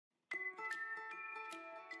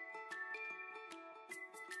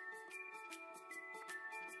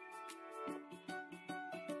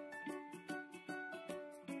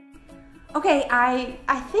Okay, I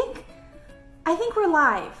think we're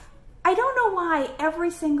live. I don't know why every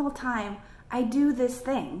single time I do this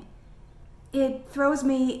thing, it throws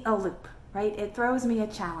me a loop, right? It throws me a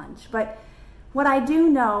challenge. But what I do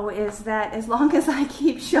know is that as long as I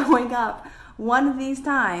keep showing up, one of these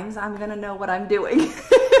times I'm gonna know what I'm doing.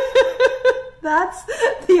 That's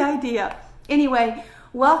the idea. Anyway,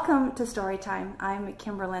 welcome to Storytime. I'm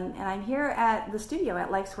Kimberlyn, and I'm here at the studio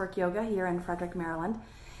at Life's Work Yoga here in Frederick, Maryland.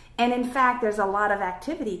 And in fact, there's a lot of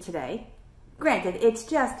activity today. Granted, it's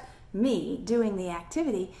just me doing the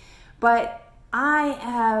activity, but I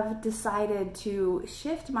have decided to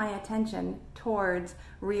shift my attention towards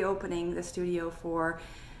reopening the studio for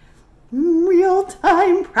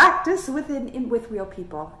real-time practice with real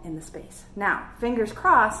people in the space. Now, fingers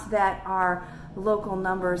crossed that our local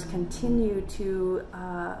numbers continue to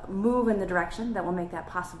move in the direction that will make that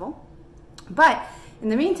possible. But in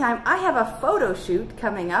the meantime, I have a photo shoot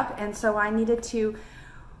coming up, and so I needed to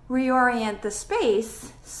reorient the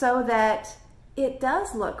space so that it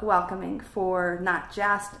does look welcoming for not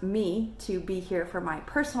just me to be here for my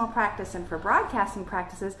personal practice and for broadcasting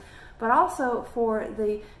practices, but also for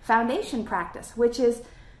the foundation practice, which is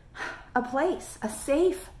a place, a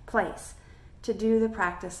safe place to do the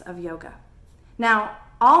practice of yoga. Now,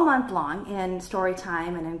 all month long in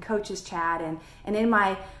Storytime and in Coaches Chat and in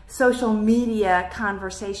my social media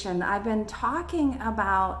conversation, I've been talking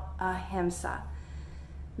about ahimsa.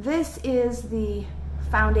 This is the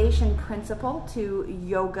foundation principle to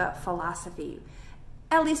yoga philosophy,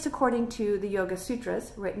 at least according to the Yoga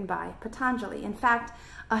Sutras written by Patanjali. In fact,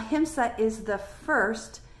 ahimsa is the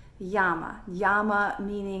first yama. Yama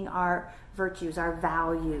meaning our virtues, our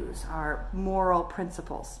values, our moral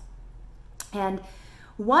principles. And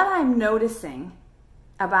what I'm noticing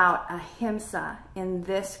about ahimsa in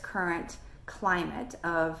this current climate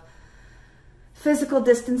of physical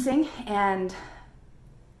distancing and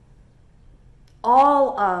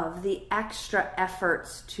all of the extra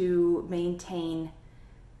efforts to maintain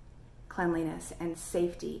cleanliness and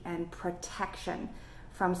safety and protection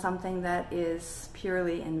from something that is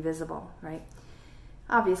purely invisible, right?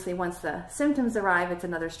 Obviously, once the symptoms arrive, it's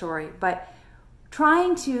another story, but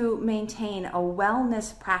trying to maintain a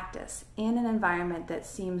wellness practice in an environment that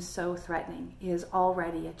seems so threatening is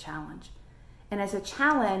already a challenge. And it's a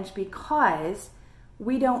challenge because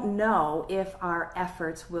we don't know if our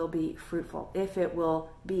efforts will be fruitful, if it will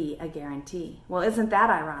be a guarantee. Well, isn't that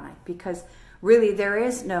ironic? Because really there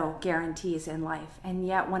is no guarantees in life. And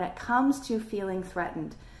yet when it comes to feeling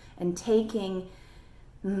threatened and taking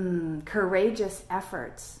courageous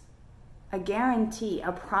efforts, a guarantee,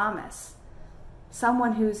 a promise,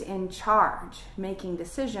 someone who's in charge making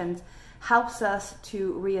decisions helps us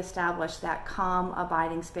to reestablish that calm,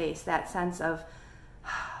 abiding space, that sense of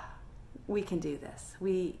we can do this,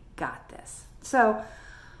 we got this. So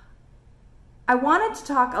I wanted to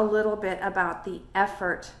talk a little bit about the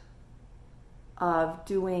effort of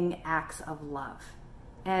doing acts of love.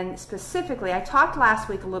 And specifically, I talked last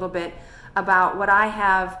week a little bit about what I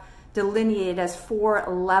have delineated as 4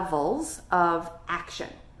 levels of action,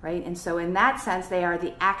 right? And so in that sense, they are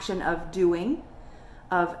the action of doing,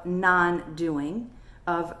 of non-doing,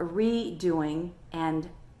 of redoing, and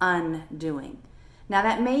undoing. Now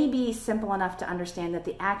that may be simple enough to understand that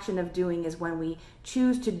the action of doing is when we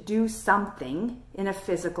choose to do something in a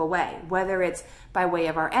physical way, whether it's by way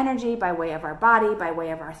of our energy, by way of our body, by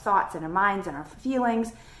way of our thoughts and our minds and our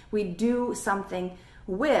feelings. We do something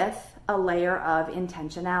with a layer of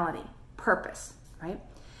intentionality, purpose, right?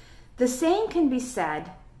 The same can be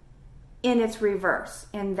said in its reverse,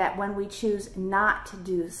 in that when we choose not to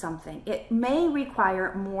do something, it may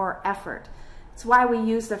require more effort. It's why we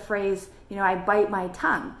use the phrase, I bite my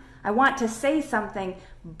tongue. I want to say something,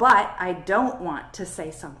 but I don't want to say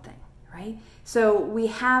something, right? So we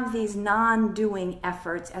have these non-doing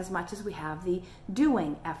efforts as much as we have the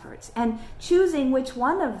doing efforts. And choosing which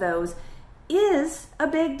one of those is a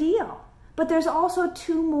big deal. But there's also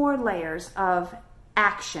 2 more layers of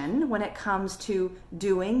action when it comes to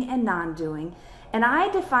doing and non-doing. And I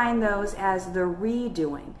define those as the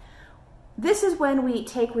redoing. This is when we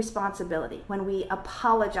take responsibility, when we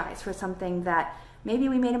apologize for something that maybe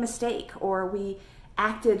we made a mistake or we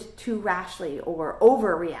acted too rashly or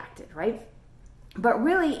overreacted, right? But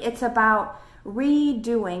really it's about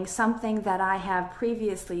redoing something that I have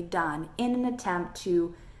previously done in an attempt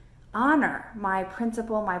to honor my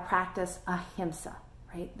principle, my practice, ahimsa,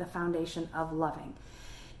 right? The foundation of loving.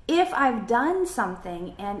 If I've done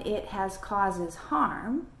something and it has causes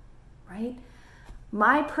harm, right?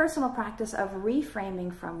 My personal practice of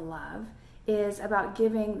reframing from love is about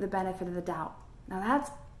giving the benefit of the doubt. Now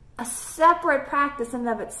a separate practice in and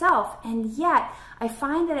of itself, and yet I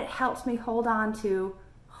find that it helps me hold on to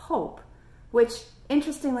hope, which,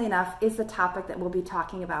 interestingly enough, is the topic that we'll be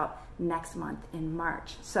talking about next month in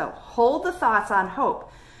March. So hold the thoughts on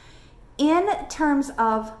hope. In terms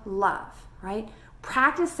of love, right?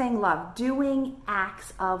 Practicing love, doing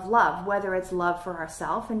acts of love, whether it's love for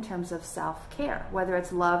ourselves in terms of self-care, whether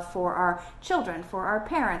it's love for our children, for our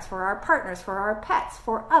parents, for our partners, for our pets,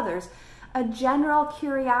 for others, a general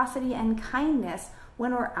curiosity and kindness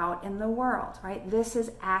when we're out in the world, right? This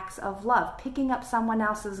is acts of love. Picking up someone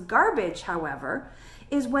else's garbage, however,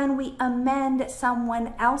 is when we amend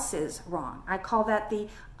someone else's wrong. I call that the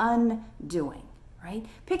undoing, right?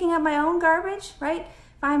 Picking up my own garbage, right?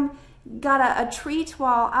 If I'm got a treat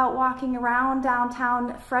while out walking around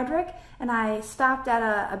downtown Frederick and I stopped at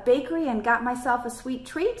a bakery and got myself a sweet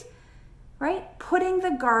treat, right? Putting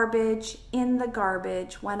the garbage in the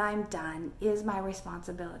garbage when I'm done is my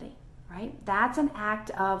responsibility, right? That's an act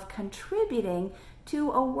of contributing to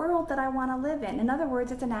a world that I want to live in. In other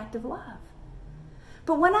words, it's an act of love.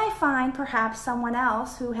 But when I find perhaps someone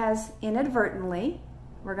else who has inadvertently,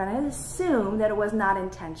 we're going to assume that it was not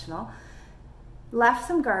intentional, left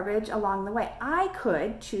some garbage along the way, I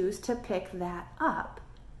could choose to pick that up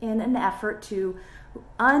in an effort to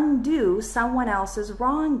undo someone else's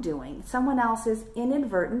wrongdoing, someone else's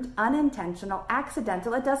inadvertent, unintentional,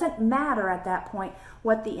 accidental. It doesn't matter at that point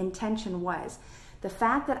what the intention was. The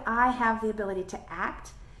fact that I have the ability to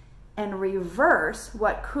act and reverse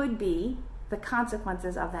what could be the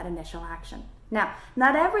consequences of that initial action. Now,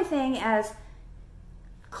 not everything as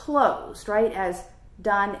closed, right, as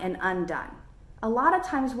done and undone. A lot of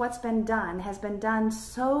times what's been done has been done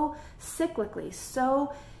so cyclically,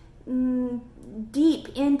 so deep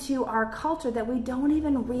into our culture that we don't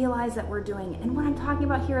even realize that we're doing it. And what I'm talking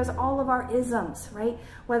about here is all of our isms, right?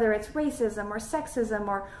 Whether it's racism or sexism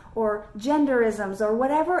or genderisms or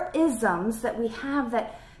whatever isms that we have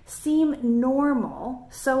that seem normal,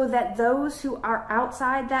 so that those who are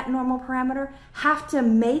outside that normal parameter have to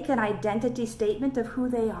make an identity statement of who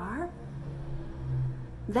they are.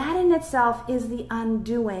 That in itself is the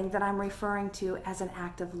undoing that I'm referring to as an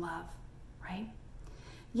act of love, right?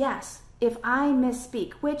 Yes, if I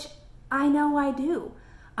misspeak, which I know I do,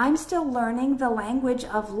 I'm still learning the language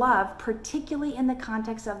of love, particularly in the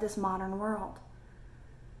context of this modern world.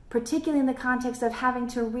 Particularly in the context of having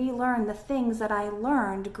to relearn the things that I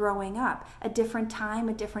learned growing up, a different time,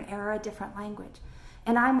 a different era, a different language.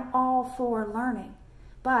 And I'm all for learning,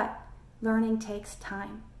 but learning takes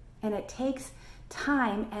time, and it takes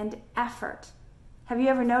time and effort. Have you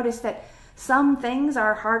ever noticed that some things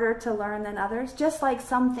are harder to learn than others? Just like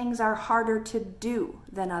some things are harder to do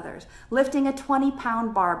than others. Lifting a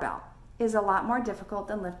 20-pound barbell is a lot more difficult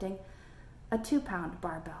than lifting a 2-pound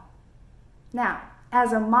barbell. Now,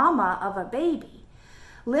 as a mama of a baby,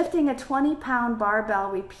 lifting a 20-pound barbell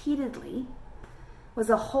repeatedly was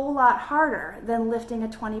a whole lot harder than lifting a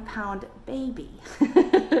 20-pound baby.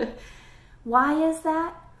 Why is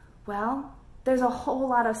that? Well, there's a whole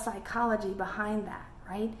lot of psychology behind that,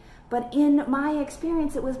 right? But in my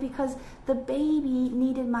experience, it was because the baby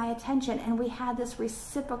needed my attention and we had this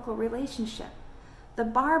reciprocal relationship. The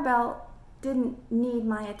barbell didn't need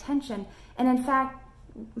my attention and in fact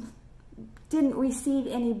didn't receive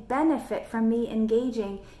any benefit from me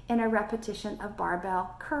engaging in a repetition of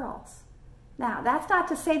barbell curls. Now, that's not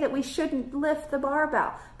to say that we shouldn't lift the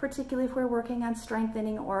barbell, particularly if we're working on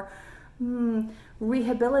strengthening or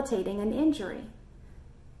rehabilitating an injury.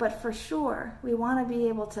 But for sure, we want to be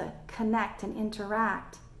able to connect and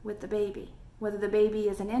interact with the baby, whether the baby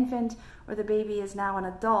is an infant or the baby is now an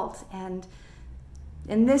adult and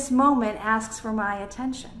in this moment asks for my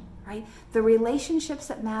attention, right? The relationships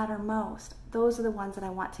that matter most, those are the ones that I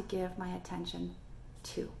want to give my attention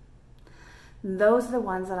to. Those are the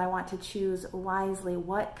ones that I want to choose wisely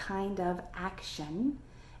what kind of action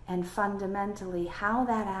and fundamentally how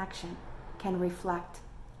that action can reflect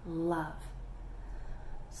love.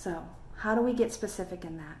 So, how do we get specific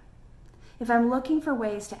in that? If I'm looking for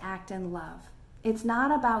ways to act in love, it's not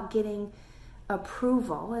about getting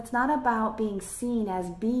approval. It's not about being seen as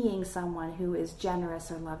being someone who is generous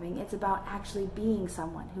or loving. It's about actually being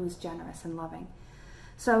someone who is generous and loving.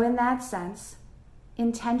 So in that sense,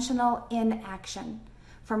 intentional inaction.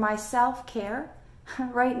 For my self-care,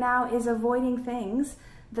 right now is avoiding things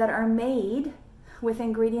that are made with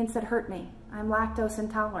ingredients that hurt me. I'm lactose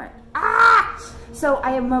intolerant. So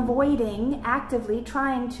I am avoiding, actively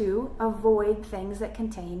trying to avoid things that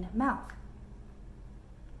contain milk.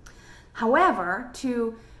 However,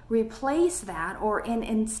 to replace that, or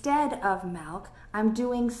instead of milk, I'm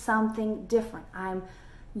doing something different. I'm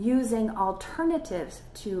using alternatives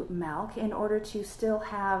to milk in order to still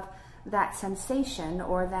have that sensation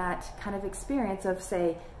or that kind of experience of,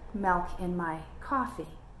 say, milk in my coffee.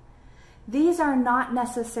 These are not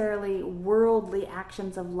necessarily worldly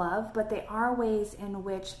actions of love, but they are ways in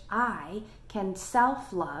which I can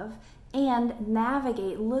self-love and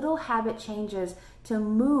navigate little habit changes to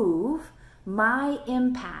move my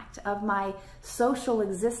impact of my social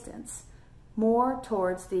existence more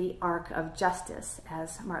towards the arc of justice,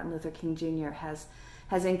 as Martin Luther King Jr.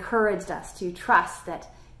 has encouraged us to trust that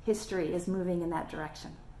history is moving in that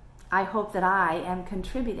direction. I hope that I am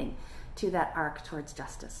contributing to that arc towards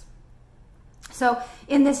justice. So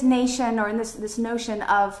in this nation, or in this notion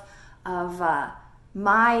of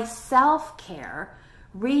my self-care,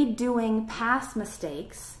 redoing past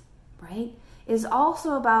mistakes, right, is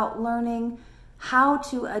also about learning how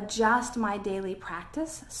to adjust my daily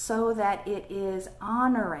practice so that it is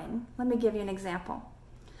honoring. Let me give you an example.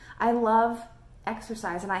 I love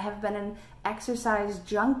exercise, and I have been an exercise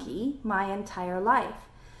junkie my entire life.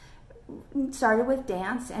 It started with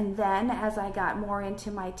dance, and then as I got more into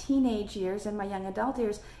my teenage years and my young adult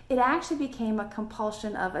years, it actually became a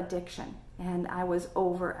compulsion of addiction, and I was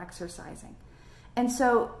over exercising. And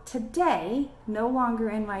so today, no longer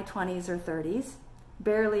in my 20s or 30s,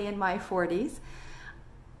 barely in my 40s,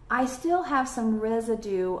 I still have some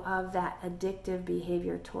residue of that addictive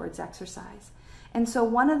behavior towards exercise. And so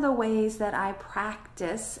one of the ways that I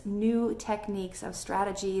practice new techniques of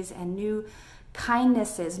strategies and new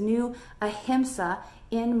kindnesses, new ahimsa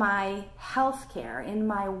in my healthcare, in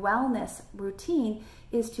my wellness routine,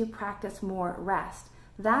 is to practice more rest.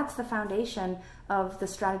 That's the foundation of the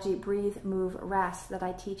strategy Breathe, Move, Rest that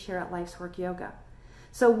I teach here at Life's Work Yoga.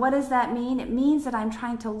 So what does that mean? It means that I'm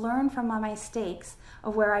trying to learn from my mistakes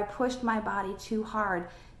of where I pushed my body too hard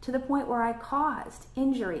to the point where I caused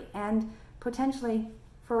injury and potentially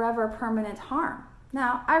forever permanent harm.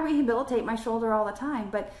 Now, I rehabilitate my shoulder all the time,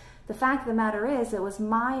 but the fact of the matter is it was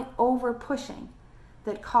my over pushing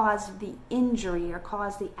that caused the injury or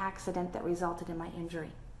caused the accident that resulted in my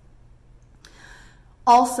injury.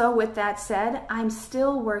 Also, with that said, I'm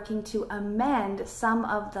still working to amend some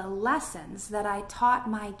of the lessons that I taught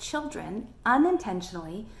my children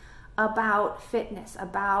unintentionally about fitness,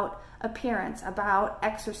 about appearance, about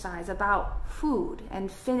exercise, about food,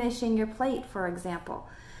 and finishing your plate, for example.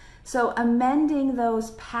 So amending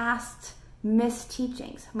those past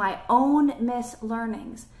misteachings, my own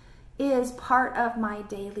mislearnings, is part of my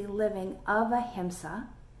daily living of ahimsa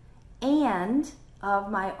and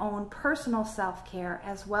of my own personal self-care,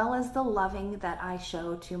 as well as the loving that I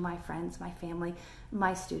show to my friends, my family,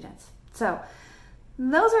 my students. So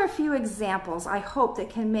those are a few examples, I hope,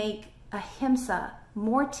 that can make ahimsa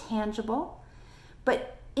more tangible.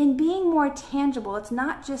 But in being more tangible, it's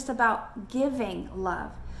not just about giving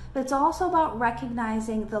love, but it's also about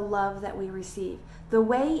recognizing the love that we receive. The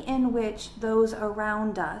way in which those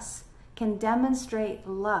around us can demonstrate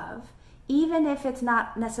love, even if it's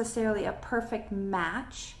not necessarily a perfect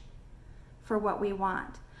match for what we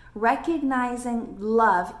want. Recognizing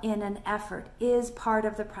love in an effort is part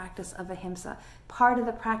of the practice of ahimsa, part of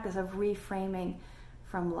the practice of reframing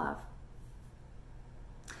from love.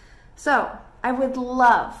 So, I would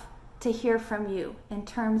love to hear from you in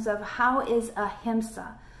terms of how is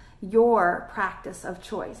ahimsa your practice of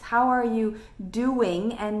choice? How are you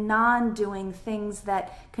doing and non-doing things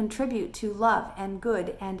that contribute to love and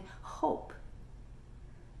good and hope?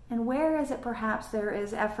 And where is it perhaps there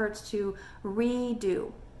is efforts to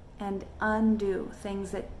redo and undo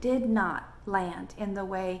things that did not land in the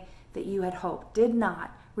way that you had hoped, did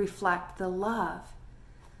not reflect the love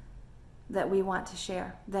that we want to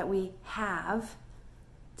share, that we have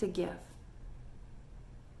to give?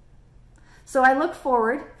 So I look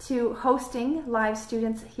forward to hosting live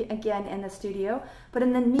students again in the studio, but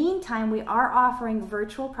in the meantime, we are offering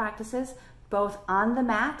virtual practices both on the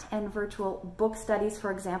mat and virtual book studies.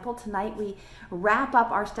 For example, tonight we wrap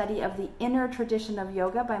up our study of The Inner Tradition of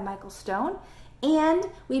Yoga by Michael Stone, and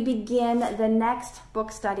we begin the next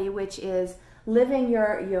book study, which is Living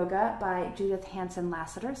Your Yoga by Judith Hanson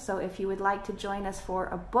Lassiter. So if you would like to join us for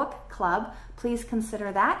a book club, please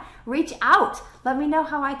consider that. Reach out. Let me know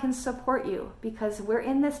how I can support you, because we're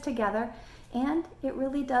in this together, and it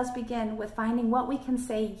really does begin with finding what we can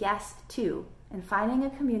say yes to and finding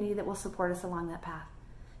a community that will support us along that path.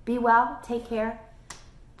 Be well. Take care.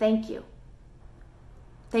 Thank you.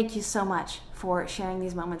 Thank you so much for sharing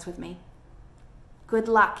these moments with me. Good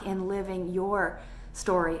luck in living your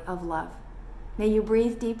story of love. May you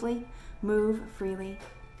breathe deeply, move freely,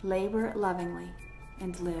 labor lovingly,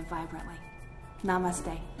 and live vibrantly.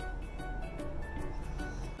 Namaste.